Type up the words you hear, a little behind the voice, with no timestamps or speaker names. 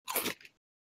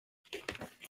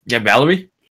Yeah, Valerie?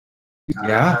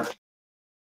 Yeah.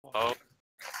 Oh,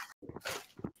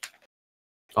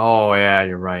 Oh, yeah,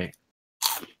 you're right.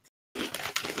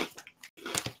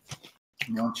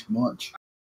 Much.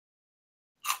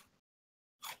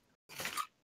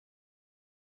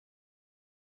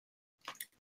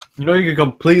 You know, you can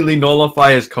completely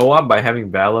nullify his co-op by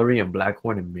having Valerie and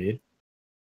Blackhorn in mid.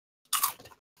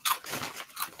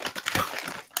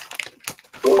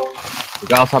 We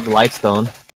got also have the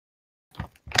Lightstone.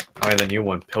 Oh, yeah, the new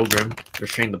one, Pilgrim. They're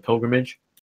saying the Pilgrimage.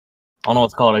 I don't know what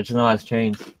it's called. I just know it's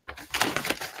changed.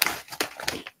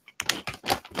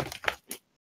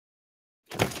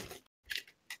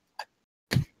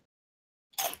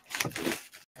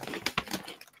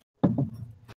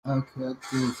 How could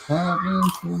this happen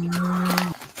to me?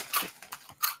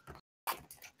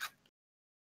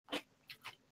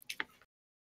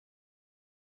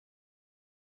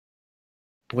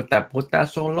 Put that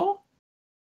solo?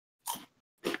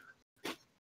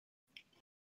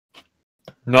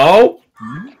 No?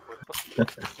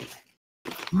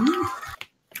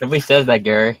 Nobody says that,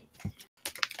 Gary.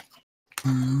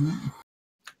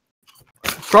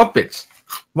 Trumpets.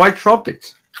 Why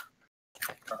trumpets?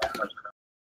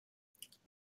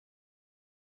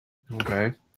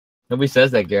 Okay. Nobody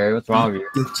says that, Gary. What's wrong with you?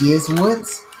 The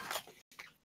Jesuits?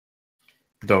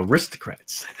 The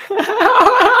aristocrats.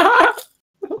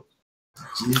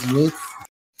 Jesuits?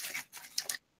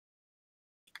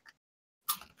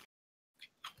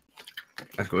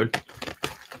 That's good.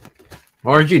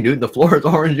 RNG, dude. The floor is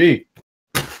RNG.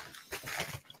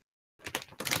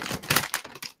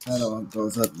 I don't want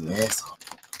those up the asshole.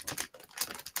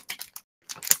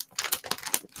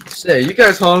 Say, you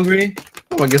guys hungry?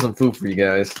 I'm gonna get some food for you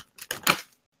guys.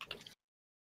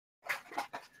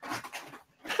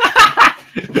 I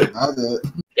did.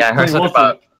 Yeah, I heard Hey, something what's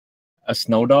about a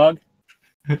snow dog.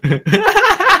 You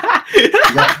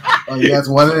guys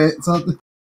wanted it? Something?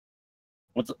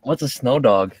 What's a snow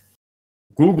dog?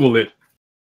 Google it.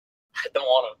 I don't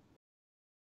want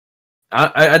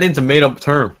I think it's a made up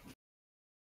term.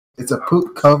 It's a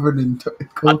poop covered in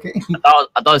cocaine. to. I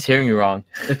thought I was hearing you wrong.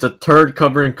 It's a turd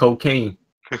covered in cocaine.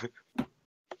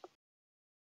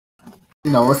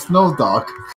 You know, a snow dog.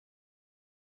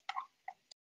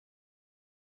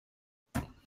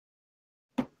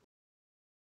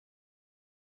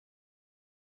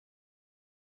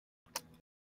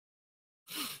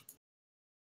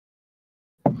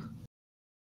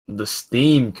 The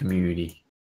Steam community.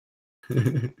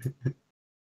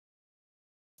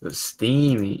 the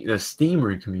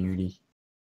steamer community.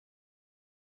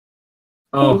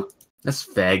 Oh, that's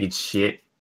faggot shit.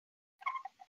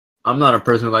 I'm not a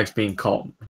person who likes being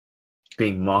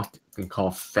mocked, being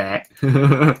called fat.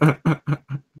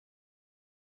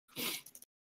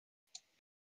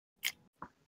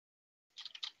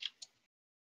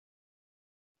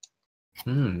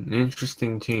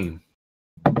 Interesting team.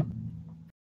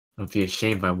 I'll be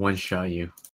ashamed if I one-shot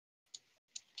you.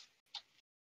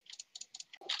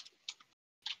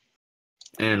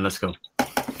 And let's go.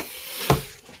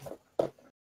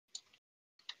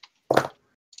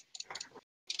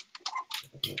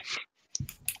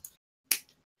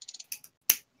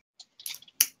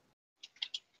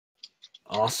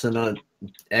 Asuna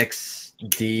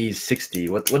XD60.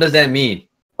 What does that mean?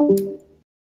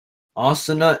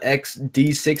 Asuna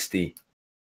XD60.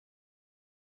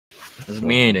 Doesn't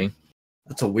mean anything.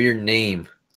 That's a weird name.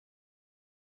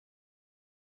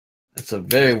 That's a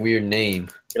very weird name.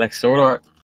 You like Sword Art?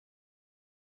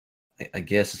 I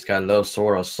guess this guy loves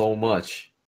Sora so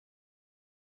much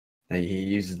that he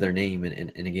uses their name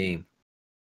in a game.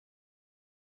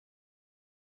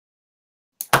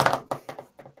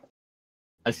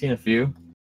 I've seen a few.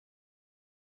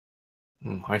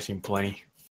 I've seen plenty.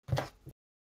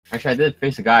 Actually, I did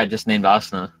face a guy just named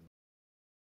Asuna.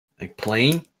 Like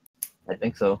plain? I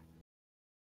think so.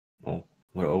 Oh,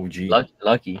 what OG.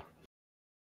 Lucky.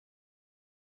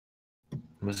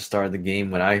 Must have started the game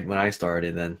when I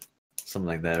started then. Something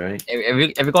like that, right?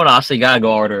 If you're going to Asuna, you gotta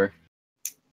go order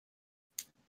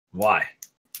Why?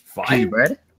 cheesy 5?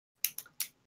 bread.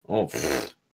 Oh,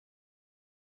 pfft.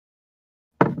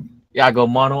 Yeah, go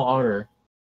mono order.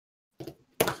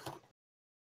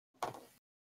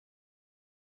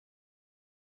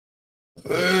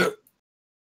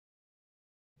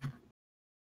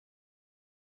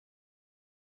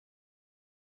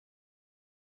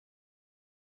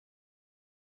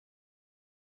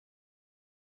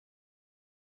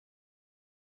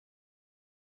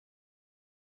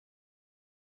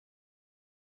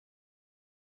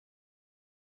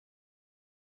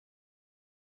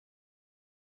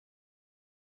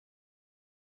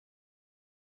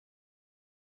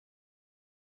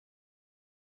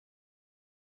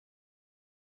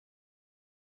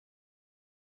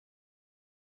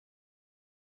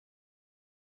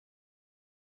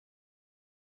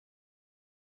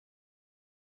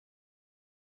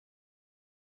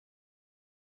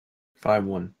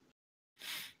 5-1.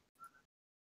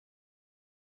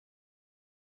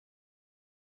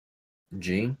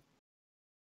 Gene?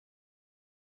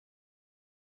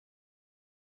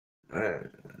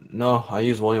 No, I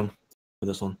use William for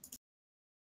this one.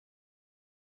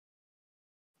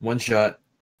 One shot.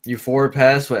 You forward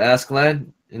pass with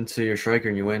Askeladd into your striker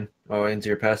and you win. Oh, into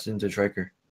your pass into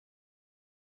striker.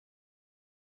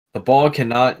 The ball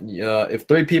cannot. If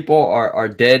 3 people are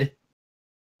dead,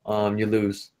 you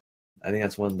lose. I think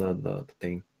that's one of the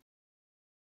thing.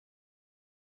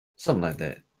 Something like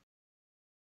that.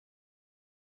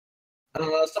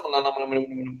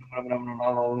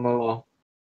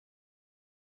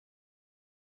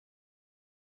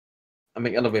 I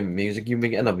make elevator music. You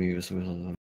make elevator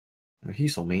music.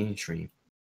 He's so mainstream.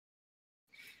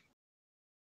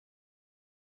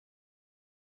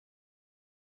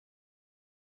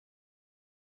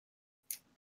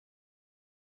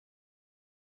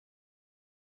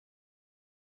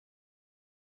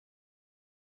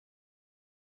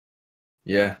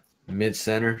 Yeah, mid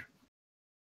center,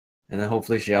 and then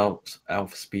hopefully she out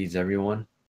speeds everyone.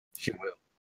 She will.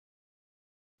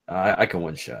 I can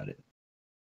one shot it.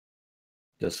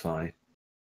 Just fine.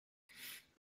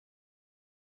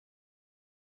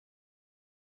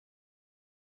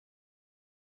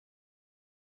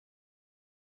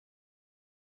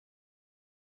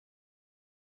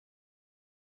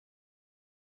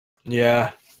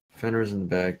 Yeah, Fenner's in the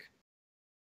back.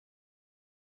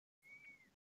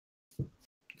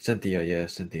 Cynthia, yeah,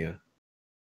 Cynthia.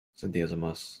 Cynthia's a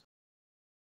must.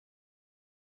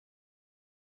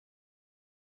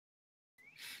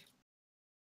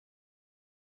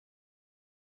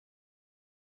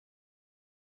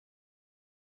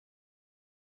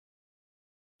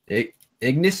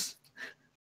 Ignis?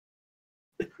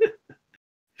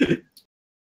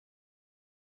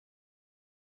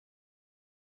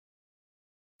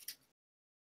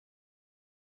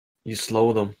 You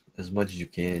slow them as much as you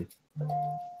can.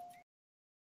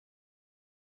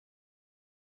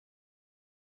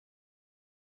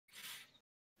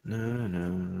 No, no,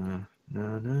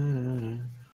 no, no, no.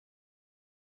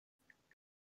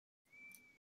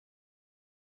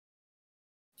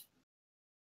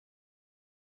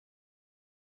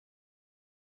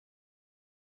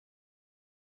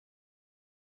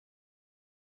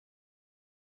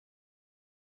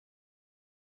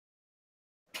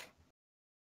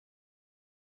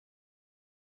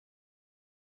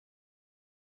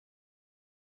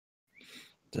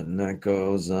 The night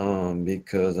goes on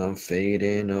because I'm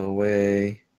fading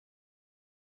away.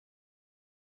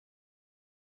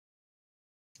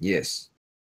 Yes.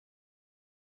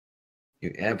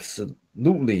 You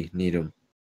absolutely need him.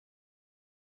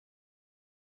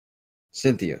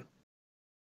 Cynthia.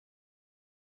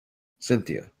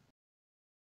 Cynthia.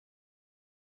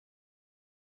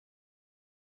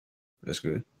 That's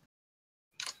good.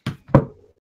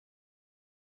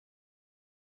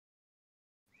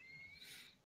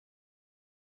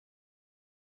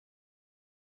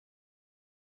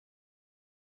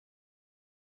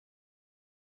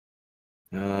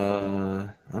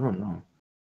 I don't know.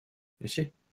 Is she?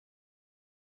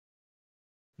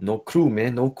 No crew,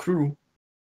 man. No crew.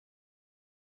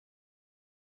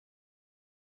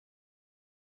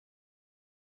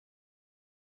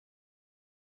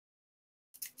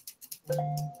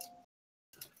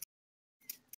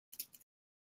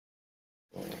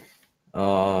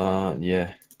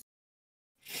 Yeah.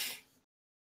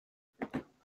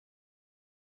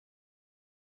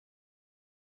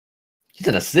 He's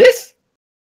an assist?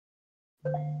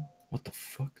 What the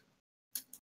fuck?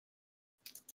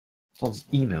 It's all his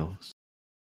emails.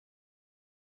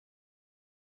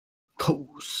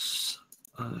 Pose.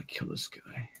 Kill this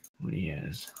guy. What he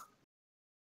has.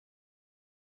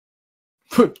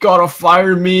 Gotta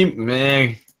fire me,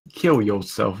 man. Kill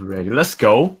yourself already. Let's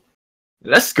go.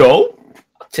 Let's go.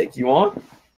 I'll take you on.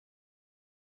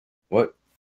 What?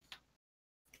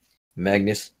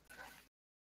 Magnus.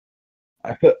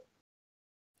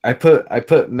 I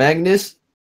put Magnus,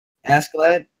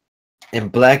 Askeladd,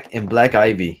 and Black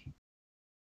Ivy.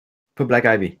 Put Black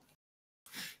Ivy.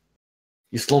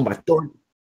 You slow him by 30.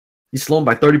 You slow him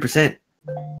by 30%.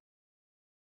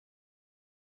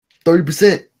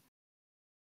 30%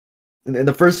 in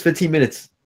the first 15 minutes.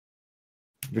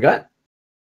 You forgot?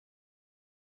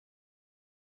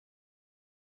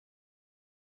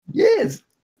 Yes.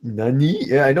 Nani?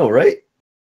 Yeah, I know, right?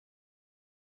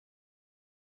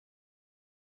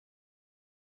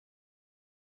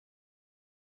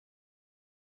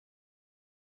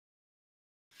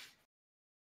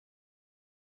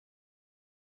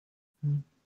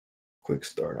 Quick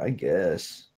start, I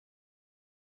guess.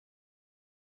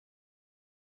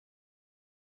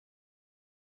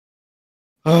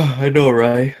 Oh, I know,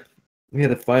 right? We had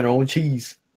to find our own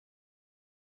cheese.